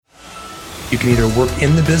You can either work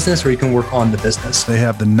in the business or you can work on the business. They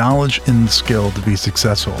have the knowledge and the skill to be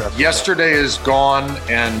successful. Yesterday is gone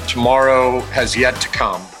and tomorrow has yet to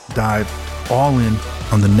come. Dive all in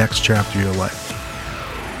on the next chapter of your life.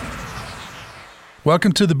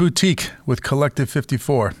 Welcome to The Boutique with Collective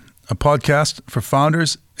 54, a podcast for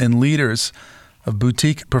founders and leaders of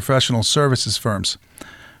boutique professional services firms.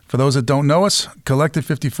 For those that don't know us, Collective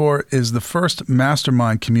 54 is the first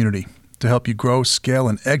mastermind community to help you grow, scale,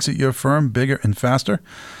 and exit your firm bigger and faster.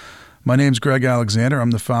 My name's Greg Alexander.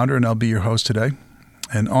 I'm the founder, and I'll be your host today.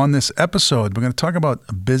 And on this episode, we're going to talk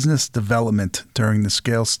about business development during the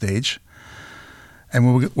scale stage.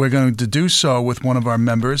 And we're going to do so with one of our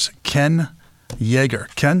members, Ken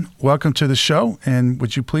Yeager. Ken, welcome to the show, and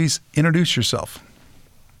would you please introduce yourself?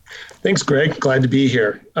 Thanks, Greg. Glad to be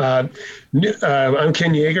here. I'm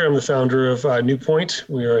Ken Yeager. I'm the founder of NewPoint.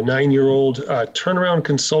 We are a 9-year-old turnaround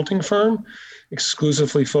consulting firm,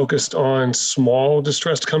 exclusively focused on small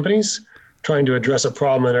distressed companies, trying to address a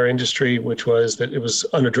problem in our industry, which was that it was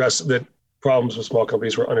unaddressed, that problems with small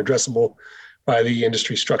companies were unaddressable by the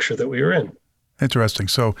industry structure that we were in. Interesting.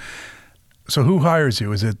 So who hires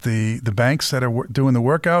you? Is it the banks that are doing the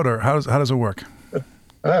workout, or how does it work?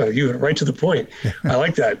 Oh, you went right to the point. I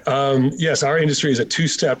like that. Yes, our industry is a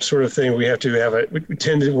two-step sort of thing. We have to have we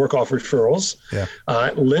tend to work off referrals. Yeah.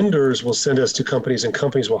 Lenders will send us to companies, and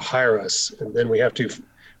companies will hire us. And then we have to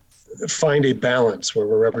find a balance where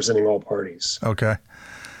we're representing all parties. Okay.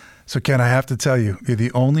 So Ken, I have to tell you, you're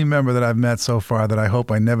the only member that I've met so far that I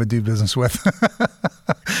hope I never do business with.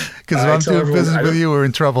 Because if I'm doing business with you, we're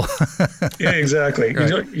in trouble. Yeah, exactly.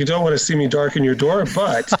 Right. You don't want to see me darken your door,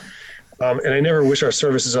 but... and I never wish our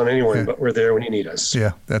services on anyone, but we're there when you need us.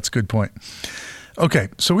 Yeah, that's a good point. Okay,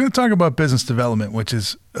 so we're going to talk about business development, which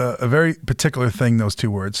is a very particular thing, those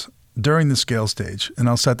two words, during the scale stage. And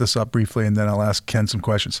I'll set this up briefly, and then I'll ask Ken some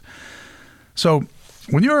questions. So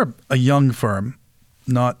when you're a young firm,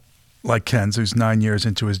 not like Ken's, who's 9 years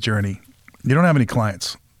into his journey, you don't have any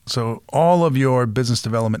clients. So all of your business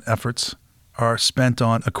development efforts are spent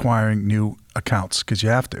on acquiring new accounts, because you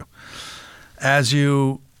have to. As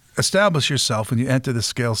you establish yourself when you enter the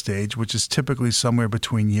scale stage, which is typically somewhere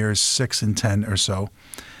between years 6 and 10 or so,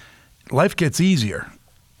 life gets easier.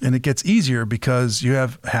 And it gets easier because you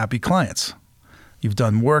have happy clients. You've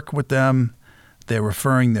done work with them. They're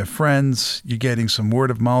referring their friends. You're getting some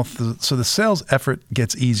word of mouth. So the sales effort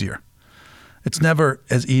gets easier. It's never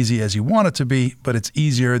as easy as you want it to be, but it's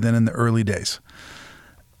easier than in the early days.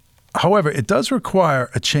 However, it does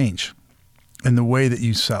require a change in the way that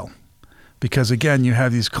you sell. Because again, you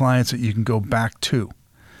have these clients that you can go back to,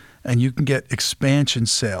 and you can get expansion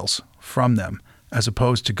sales from them as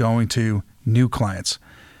opposed to going to new clients.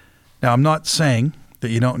 Now, I'm not saying that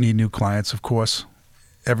you don't need new clients. Of course,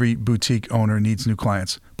 every boutique owner needs new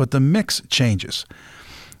clients, but the mix changes.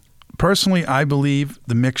 Personally, I believe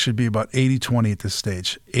the mix should be about 80-20 at this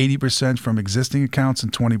stage. 80% from existing accounts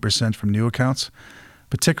and 20% from new accounts,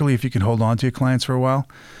 particularly if you can hold on to your clients for a while.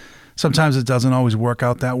 Sometimes it doesn't always work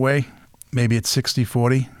out that way. Maybe it's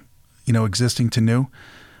 60-40, existing to new.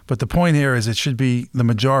 But the point here is it should be the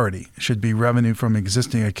majority. It should be revenue from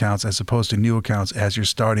existing accounts as opposed to new accounts as you're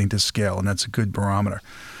starting to scale, and that's a good barometer.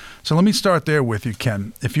 So let me start there with you,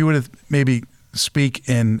 Ken. If you would maybe speak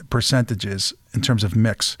in percentages in terms of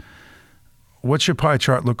mix, what's your pie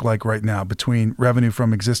chart look like right now between revenue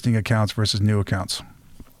from existing accounts versus new accounts?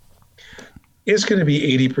 It's going to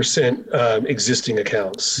be 80% existing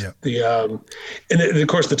accounts. Yeah. And of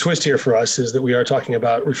course, the twist here for us is that we are talking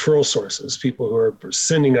about referral sources, people who are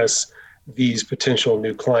sending us these potential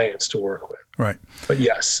new clients to work with. Right. But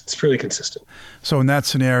yes, it's pretty consistent. So in that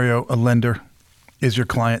scenario, a lender is your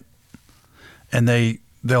client, and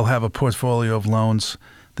they'll have a portfolio of loans.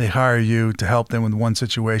 They hire you to help them with one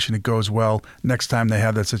situation. It goes well. Next time they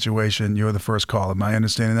have that situation, you're the first call. Am I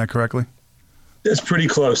understanding that correctly? It's pretty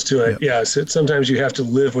close to it. Yep. Yes. Sometimes you have to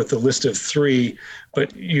live with the list of 3,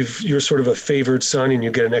 but you're sort of a favored son and you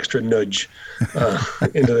get an extra nudge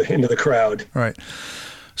into the crowd. Right.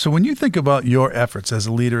 So when you think about your efforts as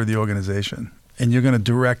a leader of the organization, and you're going to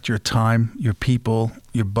direct your time, your people,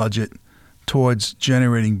 your budget towards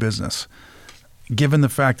generating business, given the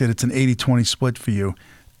fact that it's an 80-20 split for you,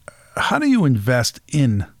 how do you invest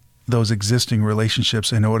in those existing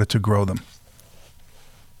relationships in order to grow them?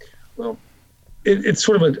 Well, it's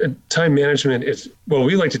sort of a time management.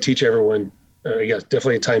 We like to teach everyone,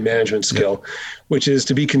 definitely a time management skill, which is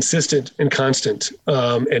to be consistent and constant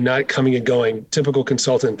and not coming and going. Typical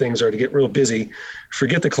consultant things are to get real busy,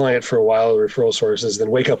 forget the client for a while, the referral sources, then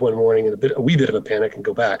wake up one morning in a wee bit of a panic and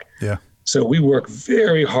go back. Yeah. So we work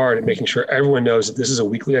very hard at making sure everyone knows that this is a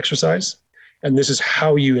weekly exercise. And this is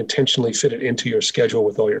how you intentionally fit it into your schedule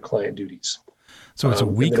with all your client duties. So it's a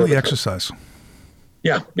weekly exercise.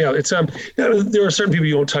 Yeah. It's there are certain people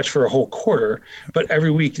you won't touch for a whole quarter, but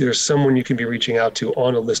every week there's someone you can be reaching out to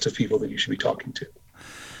on a list of people that you should be talking to.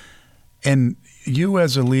 And you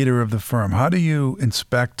as a leader of the firm, how do you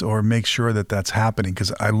inspect or make sure that that's happening?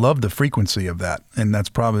 Because I love the frequency of that, and that's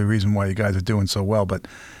probably the reason why you guys are doing so well. But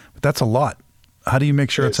that's a lot. How do you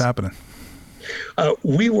make sure it's happening?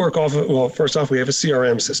 We work off of, well, first off, we have a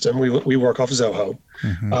CRM system. We work off Zoho.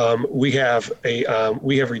 Mm-hmm. We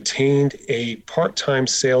have retained a part-time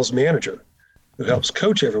sales manager who helps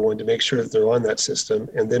coach everyone to make sure that they're on that system.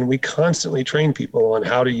 And then we constantly train people on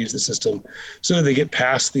how to use the system so that they get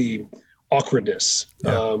past the awkwardness.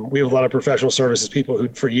 Yeah. We have a lot of professional services people who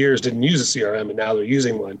for years didn't use a CRM and now they're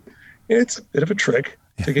using one. And it's a bit of a trick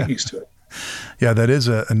to get used to it. Yeah, that is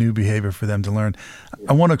a new behavior for them to learn.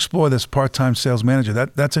 I want to explore this part-time sales manager.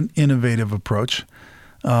 That's an innovative approach.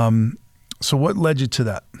 So what led you to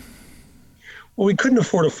that? Well, we couldn't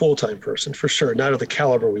afford a full-time person for sure, not of the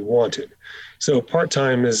caliber we wanted. So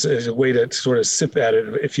part-time is a way to sort of sip at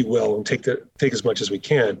it, if you will, and take as much as we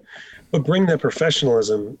can, but bring that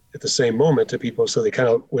professionalism at the same moment to people. So they kind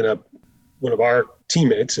of, when one of our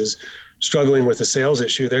teammates is struggling with a sales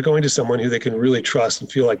issue, they're going to someone who they can really trust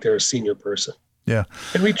and feel like they're a senior person. Yeah.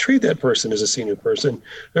 And we treat that person as a senior person.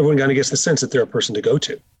 Everyone kind of gets the sense that they're a person to go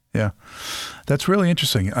to. Yeah. That's really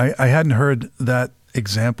interesting. I hadn't heard that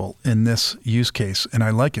example in this use case, and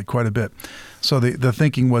I like it quite a bit. So the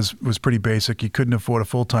thinking was pretty basic. You couldn't afford a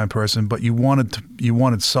full-time person, but you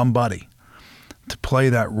wanted somebody to play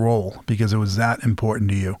that role because it was that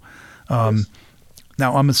important to you. Yes.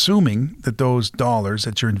 Now, I'm assuming that those dollars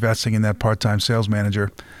that you're investing in that part-time sales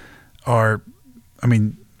manager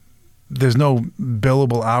there's no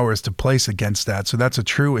billable hours to place against that. So that's a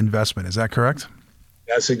true investment. Is that correct?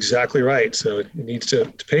 That's exactly right. So it needs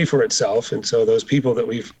to pay for itself. And so those people that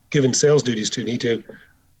we've given sales duties to need to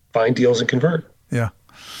find deals and convert. Yeah.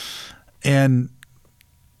 And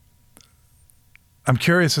I'm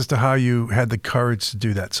curious as to how you had the courage to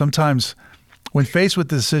do that. Sometimes when faced with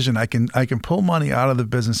the decision, I can pull money out of the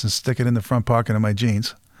business and stick it in the front pocket of my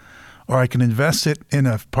jeans, or I can invest it in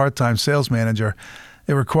a part-time sales manager.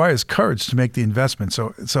 It requires courage to make the investment.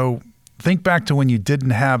 So think back to when you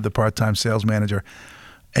didn't have the part-time sales manager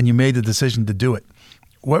and you made the decision to do it.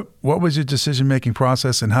 What was your decision-making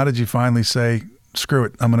process, and how did you finally say, screw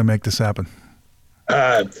it, I'm going to make this happen?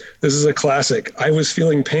 This is a classic. I was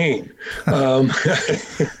feeling pain. I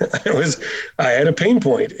had a pain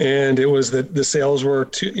point, and it was that the sales were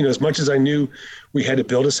too, as much as I knew we had to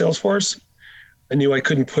build a sales force, I knew I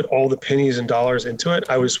couldn't put all the pennies and dollars into it.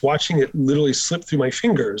 I was watching it literally slip through my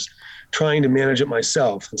fingers, trying to manage it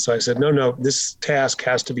myself. And so I said, no, this task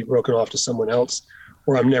has to be broken off to someone else,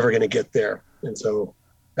 or I'm never going to get there. And so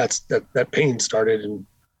that pain started, and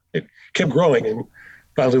it kept growing, and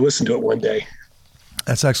finally listened to it one day.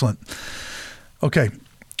 That's excellent. Okay.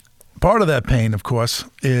 Part of that pain, of course,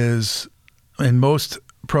 is in most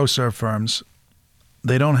pro-serve firms,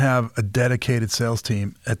 they don't have a dedicated sales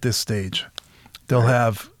team at this stage. They'll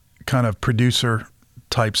have kind of producer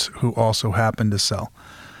types who also happen to sell.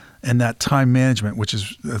 And that time management, which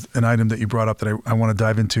is an item that you brought up that I want to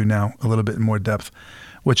dive into now a little bit in more depth,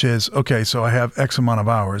 which is, okay, so I have X amount of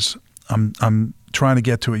hours. I'm trying to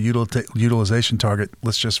get to a utilization target,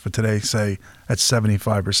 let's just for today say at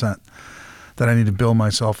 75%, that I need to bill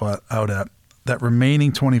myself out at. That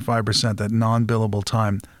remaining 25%, that non-billable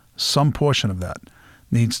time, some portion of that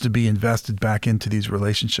needs to be invested back into these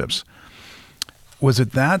relationships. Was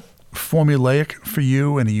it that formulaic for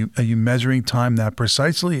you, and are you measuring time that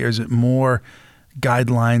precisely, or is it more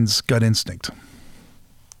guidelines, gut instinct?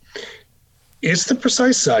 It's the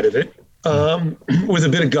precise side of it. With a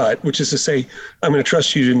bit of gut, which is to say, I'm going to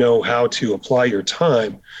trust you to know how to apply your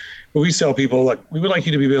time. But we tell people, look, we would like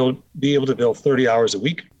you to be able to bill 30 hours a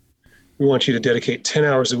week. We want you to dedicate 10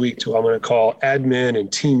 hours a week to what I'm going to call admin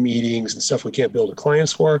and team meetings and stuff we can't bill to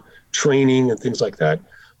clients for, training and things like that.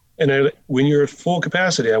 And when you're at full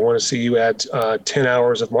capacity, I want to see you at 10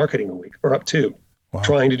 hours of marketing a week, or up to,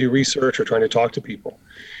 trying to do research or trying to talk to people.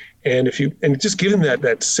 And just give them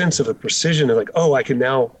that sense of a precision of like, oh, I can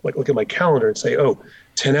now look at my calendar and say,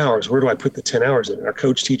 10 hours, where do I put the 10 hours in? And our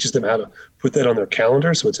coach teaches them how to put that on their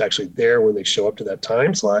calendar, so it's actually there when they show up to that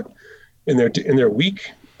time slot in their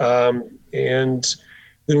week. And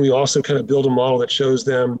then we also kind of build a model that shows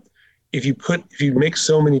them if you make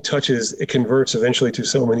so many touches, it converts eventually to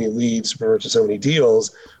so many leads, converts to so many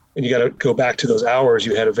deals, and you got to go back to those hours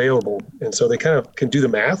you had available. And so they kind of can do the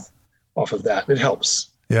math off of that, and it helps.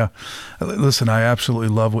 Yeah. Listen, I absolutely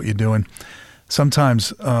love what you're doing.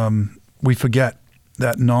 Sometimes we forget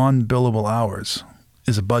that non-billable hours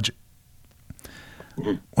is a budget.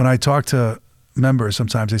 When I talk to members,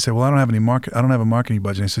 sometimes they say, well, I don't have a marketing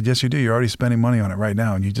budget. I said, yes, you do. You're already spending money on it right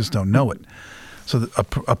now, and you just don't know it. So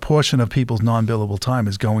a portion of people's non-billable time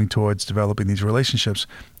is going towards developing these relationships.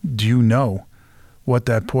 Do you know what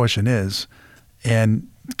that portion is? And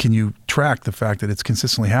can you track the fact that it's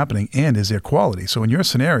consistently happening, and is there quality? So in your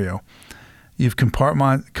scenario, you've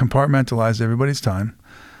compartmentalized everybody's time.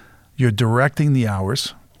 You're directing the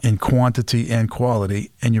hours in quantity and quality,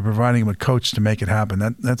 and you're providing them a coach to make it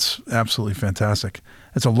happen. That's absolutely fantastic.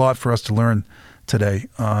 It's a lot for us to learn today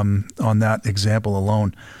on that example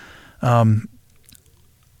alone.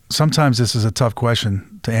 Sometimes this is a tough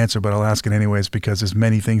question to answer, but I'll ask it anyways because there's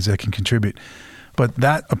many things that can contribute. But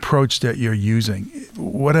that approach that you're using,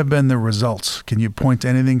 what have been the results? Can you point to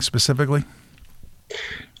anything specifically?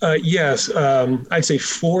 Yes. I'd say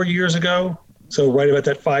 4 years ago, so right about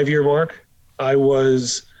that 5-year mark, I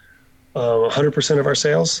was 100% of our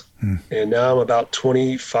sales. And now I'm about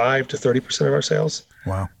 25 to 30% of our sales.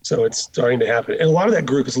 Wow. So it's starting to happen. And a lot of that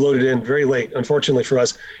group is loaded in very late. Unfortunately for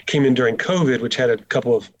us, came in during COVID, which had a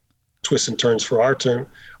couple of twists and turns for our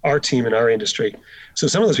team and our industry. So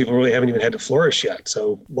some of those people really haven't even had to flourish yet.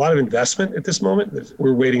 So a lot of investment at this moment.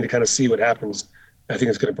 We're waiting to kind of see what happens. I think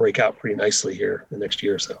it's going to break out pretty nicely here the next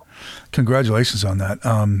year or so. Congratulations on that.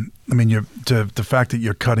 I mean, the fact that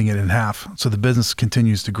you're cutting it in half, so the business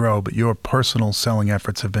continues to grow, but your personal selling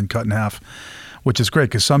efforts have been cut in half, which is great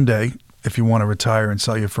because someday, if you want to retire and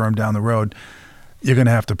sell your firm down the road, you're going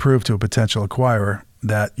to have to prove to a potential acquirer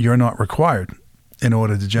that you're not required in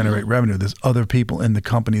order to generate revenue. There's other people in the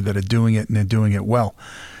company that are doing it, and they're doing it well.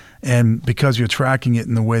 And because you're tracking it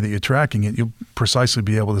in the way that you're tracking it, you'll precisely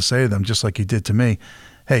be able to say to them, just like you did to me,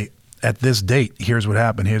 hey, at this date, here's what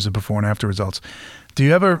happened. Here's the before and after results. Do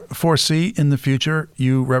you ever foresee in the future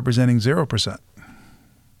you representing 0%?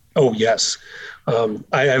 Oh, yes.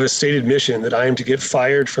 I have a stated mission that I am to get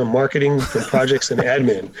fired from marketing, from projects and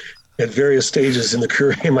admin at various stages in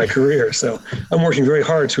my career. So I'm working very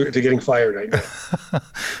hard to getting fired right now.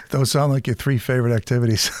 Those sound like your 3 favorite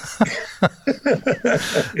activities.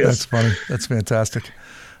 Yes. That's funny. That's fantastic.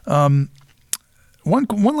 One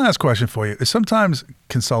last question for you is sometimes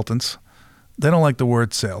consultants, they don't like the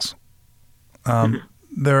word sales.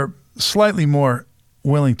 They're slightly more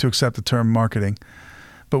willing to accept the term marketing,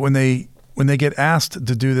 but when they get asked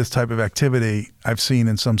to do this type of activity, I've seen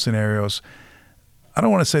in some scenarios, I don't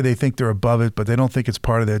want to say they think they're above it, but they don't think it's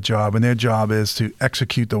part of their job, and their job is to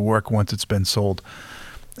execute the work once it's been sold.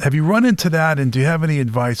 Have you run into that, and do you have any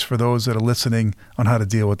advice for those that are listening on how to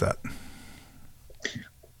deal with that?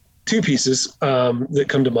 2 pieces that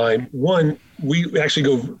come to mind. One, we actually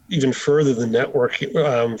go even further than networking,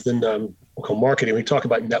 we'll call marketing. We talk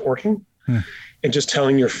about networking and just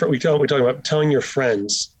telling we talk about telling your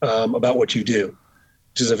friends about what you do,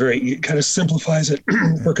 which is it kind of simplifies it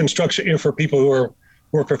for construction, for people who are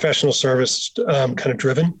more professional service kind of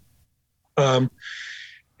driven. And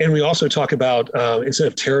we also talk about, instead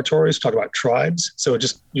of territories, talk about tribes. So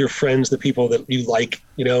just your friends, the people that you like,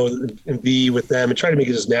 and be with them and try to make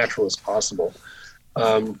it as natural as possible.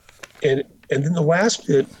 And then the last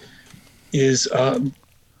bit is, I'm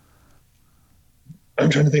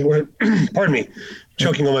trying to think where, pardon me,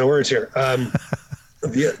 choking on my words here.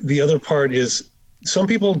 The other part is, some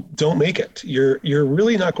people don't make it. You're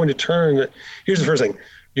really not going to turn. Here's the first thing: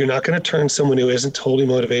 you're not going to turn someone who isn't totally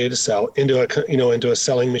motivated to sell into a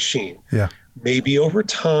selling machine. Yeah. Maybe over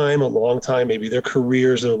time, a long time, maybe their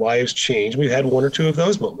careers, their lives change. We've had 1 or 2 of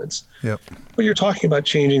those moments. Yep. But you're talking about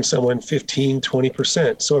changing someone 15,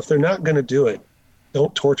 20%. So if they're not going to do it,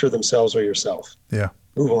 don't torture themselves or yourself. Yeah.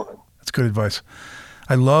 Move on. That's good advice.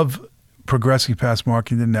 I love progressing past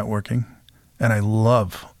marketing and networking, and I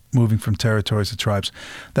love moving from territories to tribes.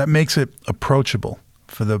 That makes it approachable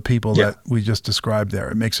for the people that we just described there.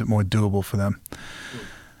 It makes it more doable for them.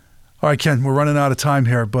 All right, Ken, we're running out of time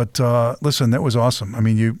here, but listen, that was awesome. I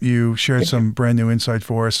mean, you shared some brand new insight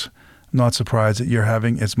for us. I'm not surprised that you're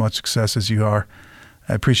having as much success as you are.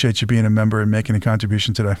 I appreciate you being a member and making a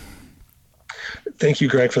contribution today. Thank you,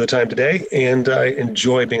 Greg, for the time today, and I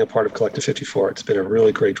enjoy being a part of Collective 54. It's been a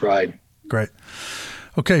really great ride. Great.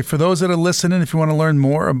 Okay, for those that are listening, if you want to learn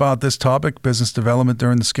more about this topic, business development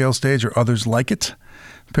during the scale stage or others like it,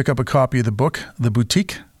 pick up a copy of the book, The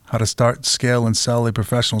Boutique, How to Start, Scale, and Sell a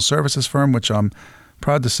Professional Services Firm, which I'm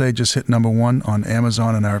proud to say just hit #1 on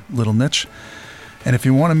Amazon in our little niche. And if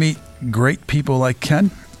you want to meet great people like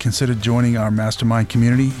Ken, consider joining our mastermind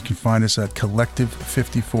community. You can find us at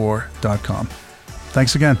collective54.com.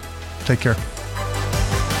 Thanks again. Take care.